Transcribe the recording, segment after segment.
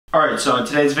Alright, so in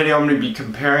today's video I'm going to be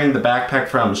comparing the backpack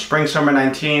from Spring Summer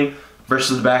 19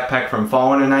 versus the backpack from Fall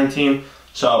Winter 19.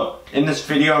 So in this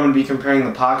video I'm going to be comparing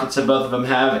the pockets that both of them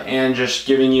have and just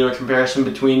giving you a comparison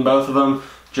between both of them,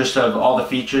 just of all the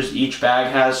features each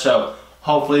bag has. So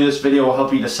hopefully this video will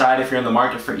help you decide if you're in the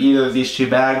market for either of these two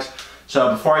bags.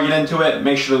 So before I get into it,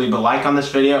 make sure to leave a like on this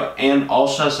video and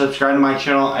also subscribe to my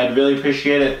channel. I'd really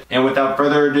appreciate it. And without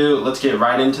further ado, let's get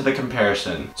right into the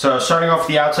comparison. So starting off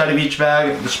the outside of each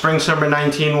bag, the Spring Summer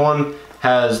 19 one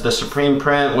has the Supreme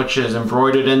print, which is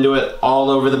embroidered into it all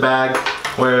over the bag,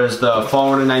 whereas the Fall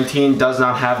Winter 19 does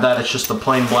not have that. It's just the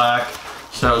plain black.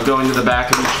 So going to the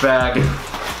back of each bag,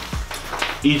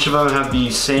 each of them have the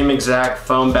same exact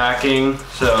foam backing.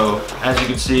 So as you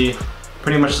can see,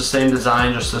 pretty much the same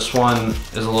design, just this one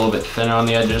is a little bit thinner on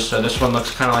the edges. So this one looks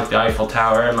kind of like the Eiffel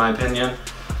Tower in my opinion.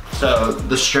 So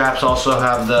the straps also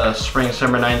have the Spring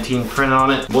Summer 19 print on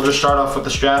it. We'll just start off with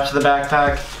the straps of the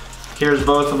backpack. Here's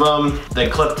both of them. They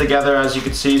clip together as you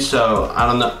can see. So I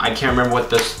don't know, I can't remember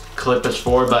what this clip is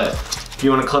for, but if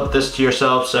you want to clip this to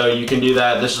yourself, so you can do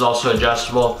that. This is also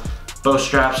adjustable. Both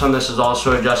straps on this is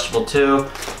also adjustable too.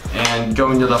 And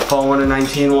going to the Fall Winter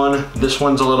 19 one, this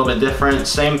one's a little bit different.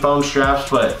 Same foam straps,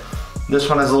 but this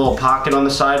one has a little pocket on the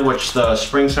side, which the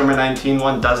Spring Summer 19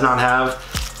 one does not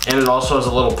have. And it also has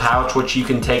a little pouch, which you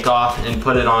can take off and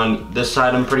put it on this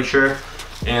side, I'm pretty sure.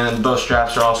 And both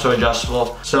straps are also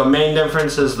adjustable. So main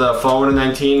difference is the Fall Winter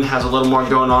 19 has a little more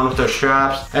going on with their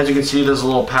straps. As you can see, there's a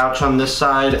little pouch on this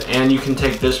side, and you can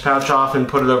take this pouch off and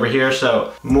put it over here,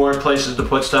 so more places to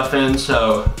put stuff in.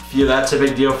 So if that's a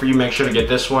big deal for you, make sure to get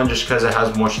this one just because it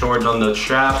has more storage on the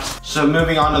straps. So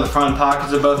moving on to the front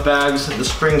pockets of both bags, the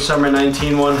Spring Summer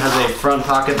 19 one has a front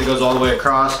pocket that goes all the way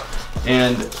across,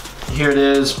 and here it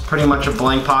is, pretty much a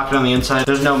blank pocket on the inside.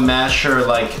 There's no mesh or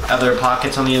like other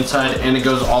pockets on the inside, and it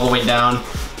goes all the way down,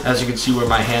 as you can see where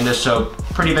my hand is. So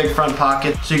pretty big front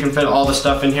pocket, so you can fit all the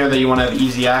stuff in here that you want to have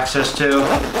easy access to.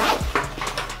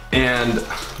 And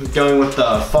going with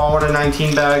the Fall Winter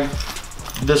 19 bag,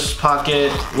 this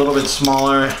pocket a little bit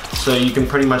smaller, so you can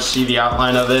pretty much see the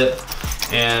outline of it,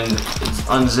 and it's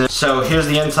unzipped. So here's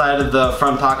the inside of the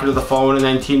front pocket of the Fall Winter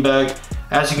 19 bag.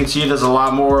 As you can see, there's a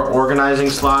lot more organizing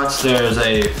slots. There's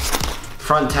a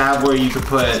front tab where you could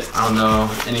put, I don't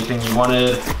know, anything you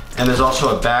wanted. And there's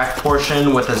also a back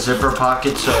portion with a zipper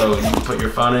pocket, so you can put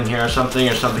your phone in here or something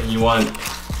you want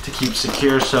to keep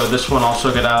secure. So this one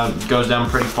also goes down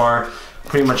pretty far,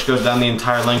 pretty much goes down the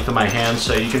entire length of my hand,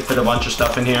 so you can fit a bunch of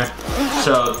stuff in here.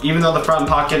 So even though the front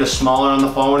pocket is smaller on the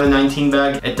Fall Winter 19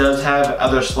 bag, it does have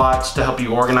other slots to help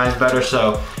you organize better.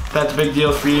 So if that's a big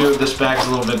deal for you, this bag's a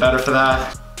little bit better for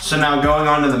that. So now going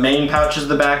on to the main pouches of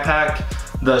the backpack,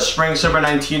 the Spring Summer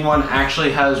 19 one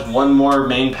actually has one more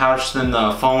main pouch than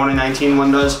the Fall Winter 19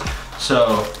 one does.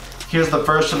 So here's the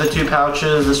first of the two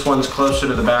pouches. This one's closer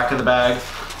to the back of the bag.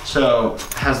 So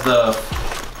it has the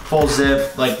full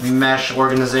zip, like mesh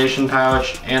organization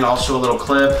pouch, and also a little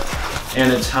clip,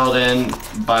 and it's held in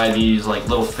by these like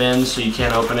little fins, so you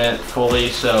can't open it fully.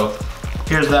 So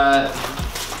here's that.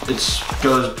 It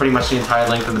goes pretty much the entire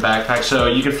length of the backpack, so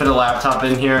you can fit a laptop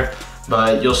in here,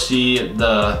 but you'll see the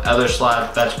other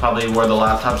slot, that's probably where the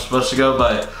laptop's supposed to go.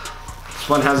 But this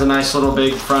one has a nice little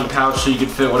big front pouch, so you can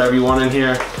fit whatever you want in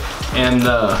here. And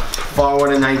the Fall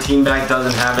Winter 19 bag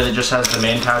doesn't have it, it just has the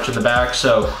main pouch in the back.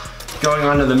 So going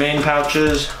on to the main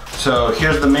pouches, so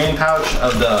here's the main pouch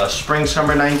of the Spring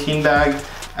Summer 19 bag.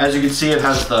 As you can see, it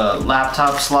has the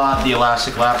laptop slot, the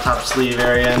elastic laptop sleeve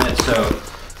area in it, so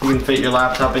you can fit your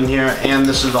laptop in here. And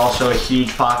this is also a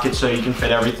huge pocket, so you can fit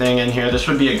everything in here. This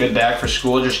would be a good bag for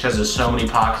school just because there's so many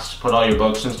pockets to put all your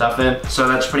books and stuff in. So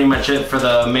that's pretty much it for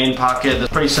the main pocket.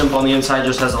 It's pretty simple on the inside,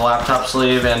 just has a laptop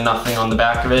sleeve and nothing on the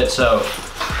back of it. So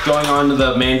going on to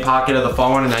the main pocket of the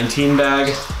Fall Winter 19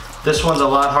 bag, this one's a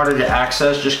lot harder to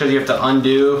access just because you have to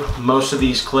undo most of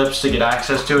these clips to get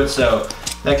access to it. So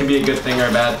that could be a good thing or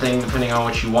a bad thing depending on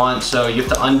what you want. So you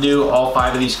have to undo all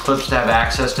 5 of these clips to have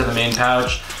access to the main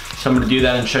pouch. So I'm going to do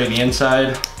that and show you the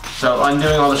inside. So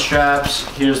undoing all the straps,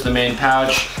 here's the main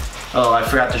pouch. Oh, I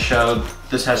forgot to show,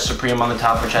 this has Supreme on the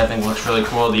top, which I think looks really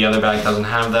cool. The other bag doesn't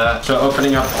have that. So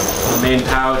opening up the main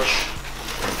pouch,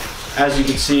 as you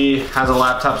can see, has a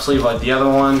laptop sleeve like the other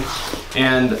one.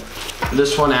 And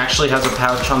this one actually has a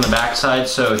pouch on the back side.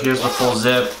 So here's the full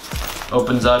zip.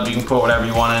 Opens up, you can put whatever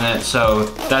you want in it. So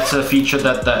that's a feature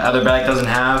that the other bag doesn't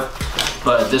have.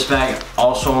 But this bag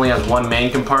also only has one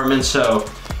main compartment, so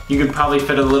you could probably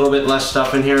fit a little bit less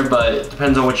stuff in here, but it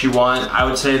depends on what you want. I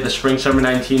would say the Spring Summer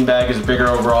 19 bag is bigger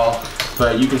overall,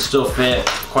 but you can still fit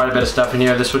quite a bit of stuff in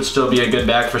here. This would still be a good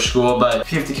bag for school, but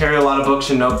if you have to carry a lot of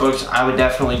books and notebooks, I would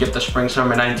definitely get the Spring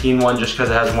Summer 19 one just because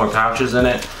it has more pouches in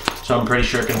it. So I'm pretty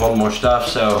sure it can hold more stuff.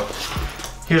 So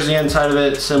here's the inside of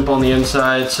it, simple on the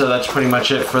inside. So that's pretty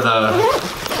much it for the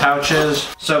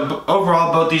pouches. So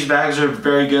overall, both these bags are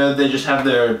very good. They just have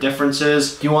their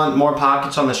differences. If you want more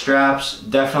pockets on the straps,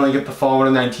 definitely get the Fall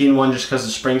Winter 19 one just because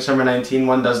the Spring Summer 19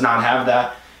 one does not have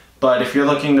that. But if you're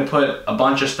looking to put a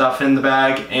bunch of stuff in the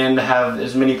bag and have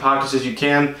as many pockets as you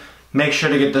can, make sure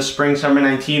to get the Spring Summer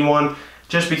 19 one,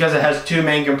 just because it has 2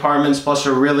 main compartments plus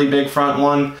a really big front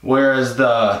one, whereas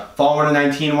the Fall Winter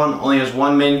 19 one only has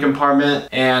 1 main compartment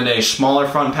and a smaller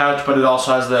front pouch, but it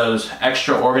also has those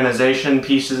extra organization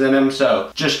pieces in them,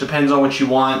 so just depends on what you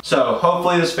want. So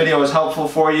hopefully this video was helpful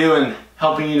for you and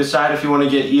helping you decide if you want to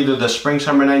get either the Spring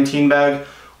Summer 19 bag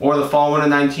or the Fall Winter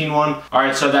 19 one.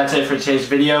 Alright, so that's it for today's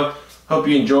video. Hope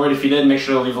you enjoyed. If you did, make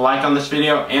sure to leave a like on this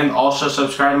video and also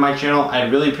subscribe to my channel.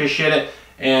 I'd really appreciate it.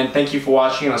 And thank you for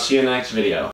watching, and I'll see you in the next video.